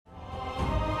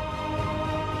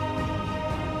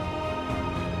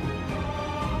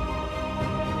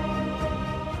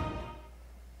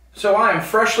So I am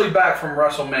freshly back from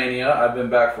WrestleMania. I've been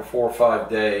back for 4 or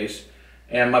 5 days.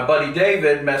 And my buddy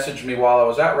David messaged me while I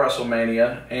was at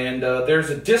WrestleMania. And there's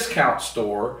a discount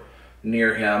store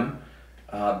near him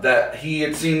that he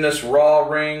had seen this Raw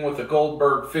ring with a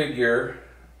Goldberg figure.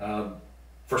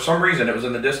 For some reason, it was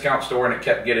in the discount store and it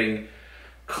kept getting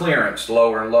clearanced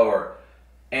lower and lower.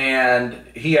 And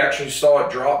he actually saw it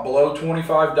drop below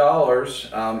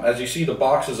 $25. As you see, the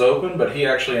box is open, but he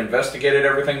actually investigated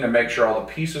everything to make sure all the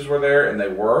pieces were there, and they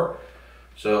were.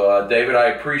 So, David, I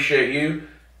appreciate you.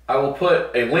 I will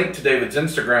put a link to David's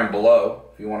Instagram below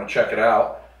if you want to check it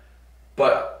out.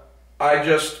 But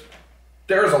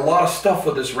there's a lot of stuff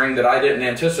with this ring that I didn't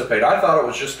anticipate. I thought it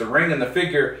was just the ring and the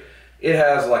figure. It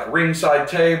has like ringside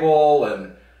table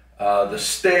and the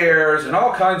stairs and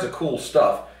all kinds of cool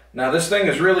stuff. Now this thing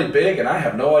is really big and I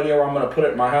have no idea where I'm going to put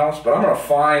it in my house, but I'm going to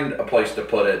find a place to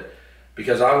put it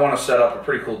because I want to set up a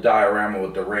pretty cool diorama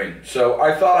with the ring. So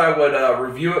I thought I would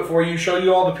review it for you, show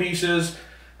you all the pieces.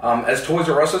 As Toys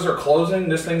R Us are closing,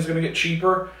 this thing's going to get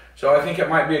cheaper, so I think it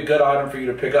might be a good item for you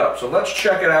to pick up. So let's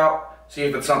check it out, see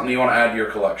if it's something you want to add to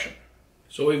your collection.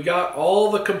 So we've got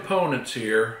all the components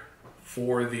here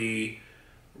for the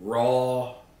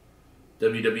Raw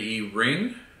WWE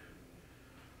ring.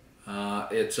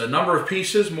 It's a number of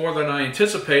pieces, more than I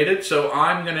anticipated, so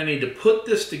I'm going to need to put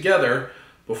this together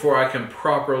before I can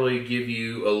properly give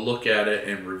you a look at it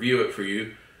and review it for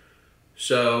you.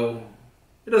 So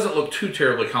it doesn't look too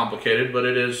terribly complicated, but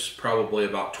it is probably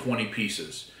about 20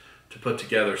 pieces to put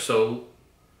together. So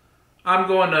I'm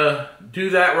going to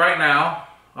do that right now.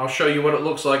 I'll show you what it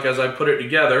looks like as I put it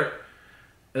together,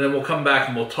 and then we'll come back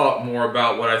and we'll talk more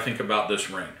about what I think about this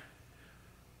ring.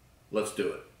 Let's do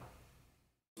it.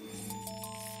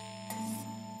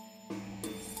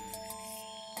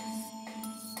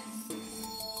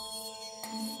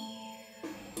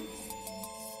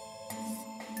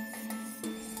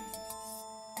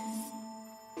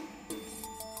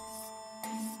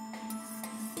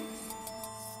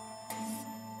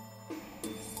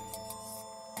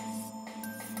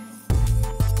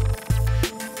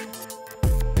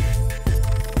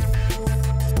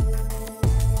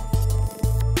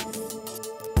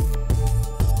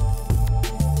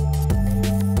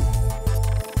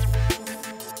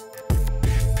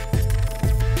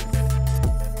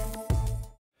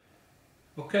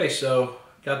 Okay, so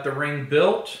got the ring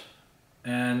built,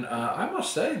 and I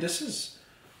must say this is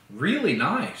really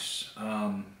nice.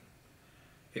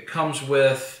 It comes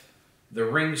with the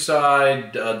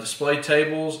ringside display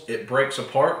tables. It breaks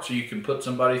apart so you can put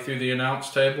somebody through the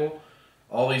announce table.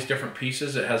 All these different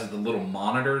pieces. It has the little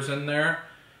monitors in there.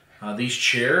 These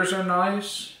chairs are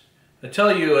nice. I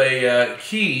tell you a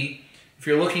key, if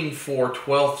you're looking for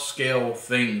 12th scale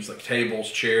things like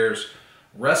tables, chairs,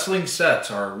 wrestling sets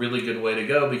are a really good way to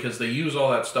go because they use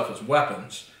all that stuff as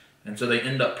weapons, and so they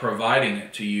end up providing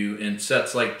it to you in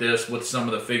sets like this with some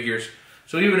of the figures.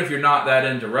 So even if you're not that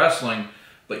into wrestling,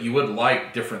 but you would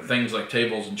like different things like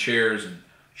tables and chairs and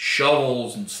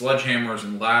shovels and sledgehammers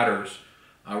and ladders,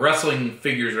 wrestling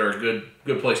figures are a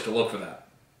good place to look for that.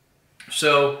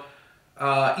 So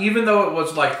even though it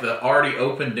was like the already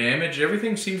open damage,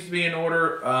 everything seems to be in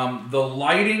order. The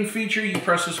lighting feature, you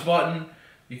press this button,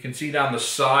 you can see down the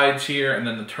sides here, and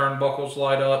then the turnbuckles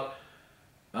light up.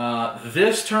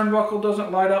 This turnbuckle doesn't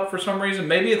light up for some reason.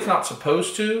 Maybe it's not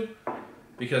supposed to,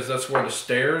 because that's where the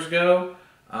stairs go.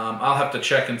 I'll have to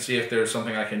check and see if there's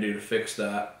something I can do to fix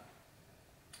that.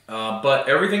 But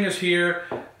everything is here.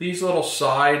 These little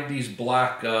these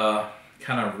black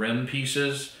kind of rim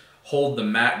pieces hold the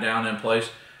mat down in place.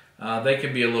 They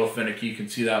can be a little finicky. You can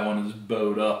see that one is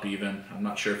bowed up even. I'm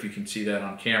not sure if you can see that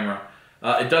on camera.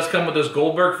 It does come with this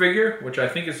Goldberg figure, which I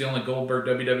think is the only Goldberg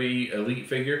WWE Elite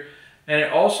figure. And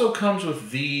it also comes with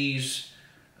these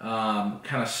kind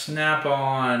of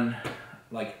snap-on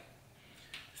like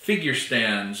figure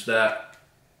stands that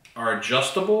are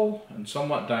adjustable and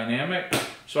somewhat dynamic.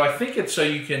 So I think it's so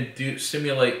you can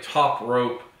simulate top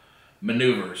rope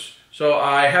maneuvers. So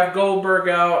I have Goldberg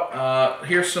out.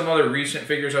 Here's some other recent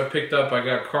figures I've picked up. I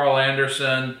got Carl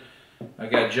Anderson. I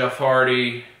got Jeff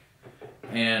Hardy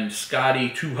and Scotty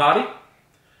 2 Hotty.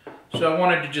 So I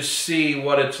wanted to just see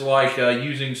what it's like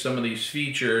using some of these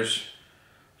features.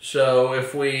 So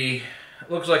it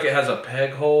looks like it has a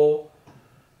peg hole.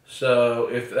 So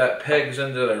if that pegs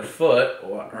into their foot,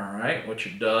 alright, which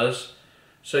it does,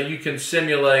 so you can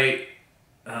simulate,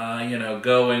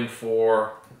 going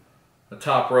for a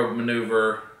top rope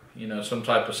maneuver, some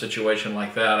type of situation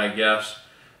like that, I guess.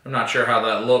 I'm not sure how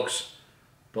that looks,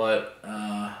 but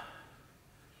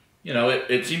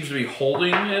it seems to be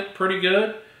holding it pretty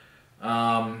good.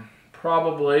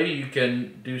 Probably you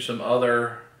can do some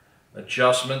other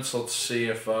adjustments. Let's see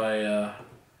if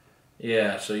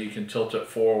yeah, so you can tilt it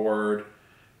forward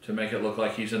to make it look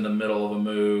like he's in the middle of a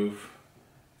move,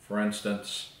 for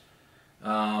instance.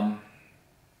 So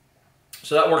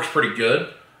that works pretty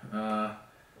good.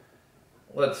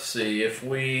 Let's see if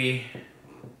we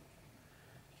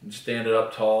can stand it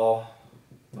up tall.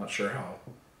 Not sure how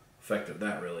effective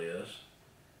that really is.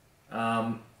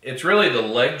 It's really the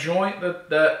leg joint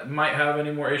that might have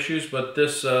any more issues, but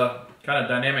this kind of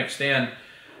dynamic stand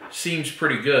seems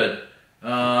pretty good.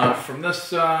 From this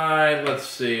side, let's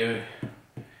see.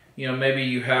 You know, maybe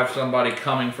you have somebody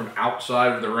coming from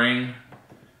outside of the ring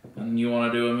and you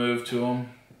want to do a move to them.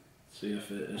 See if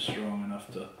it is strong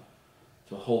enough to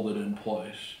hold it in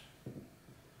place.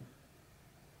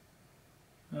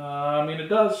 I mean, it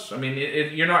does. I mean,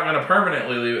 you're not going to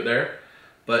permanently leave it there,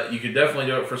 but you could definitely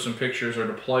do it for some pictures or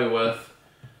to play with.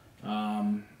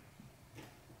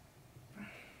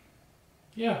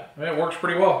 Yeah, I mean, it works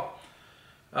pretty well.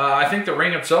 I think the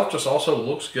ring itself just also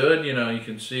looks good. You know, you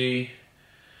can see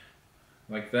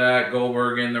like that,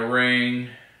 Goldberg in the ring.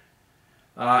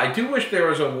 I do wish there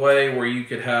was a way where you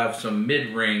could have some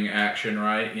mid-ring action,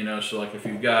 right? You know, so like if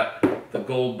you've got the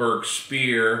Goldberg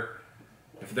spear,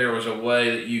 if there was a way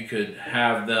that you could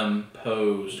have them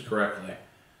posed correctly.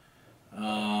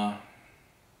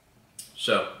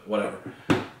 So, whatever.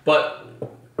 But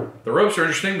the ropes are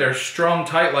interesting. They're strung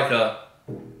tight like a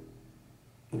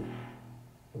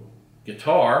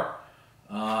guitar.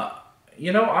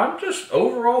 You know, I'm just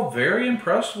overall very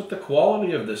impressed with the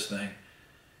quality of this thing.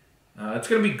 It's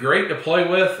going to be great to play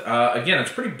with. Again,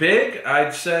 it's pretty big.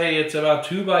 I'd say it's about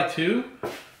 2 by 2,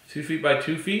 2 feet by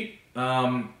 2 feet.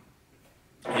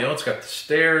 You know, it's got the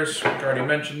stairs. I already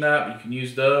mentioned that, but you can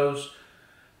use those.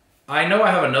 I know I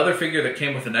have another figure that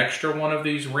came with an extra one of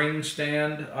these ring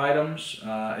stand items.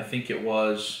 I think it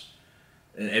was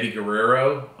an Eddie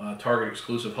Guerrero Target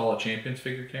exclusive Hall of Champions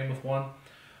figure came with one.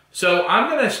 So I'm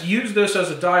going to use this as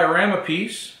a diorama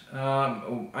piece.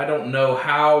 I don't know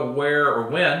how, where, or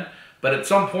when, but at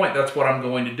some point that's what I'm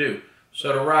going to do.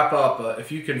 So to wrap up,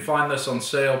 if you can find this on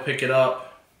sale, pick it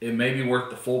up. It may be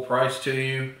worth the full price to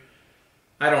you.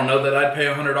 I don't know that I'd pay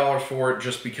 $100 for it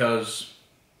just because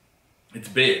it's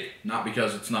big, not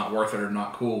because it's not worth it or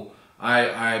not cool.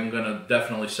 I'm going to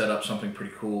definitely set up something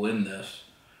pretty cool in this.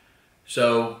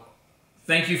 So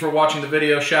thank you for watching the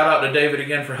video. Shout out to David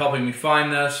again for helping me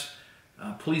find this.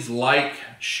 Please like,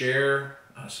 share,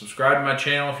 subscribe to my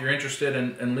channel if you're interested,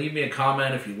 and leave me a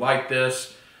comment if you like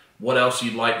this, what else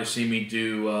you'd like to see me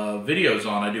do videos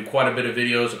on. I do quite a bit of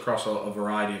videos across a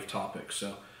variety of topics,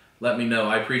 so let me know.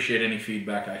 I appreciate any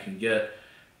feedback I can get.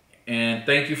 And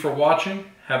thank you for watching.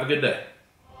 Have a good day.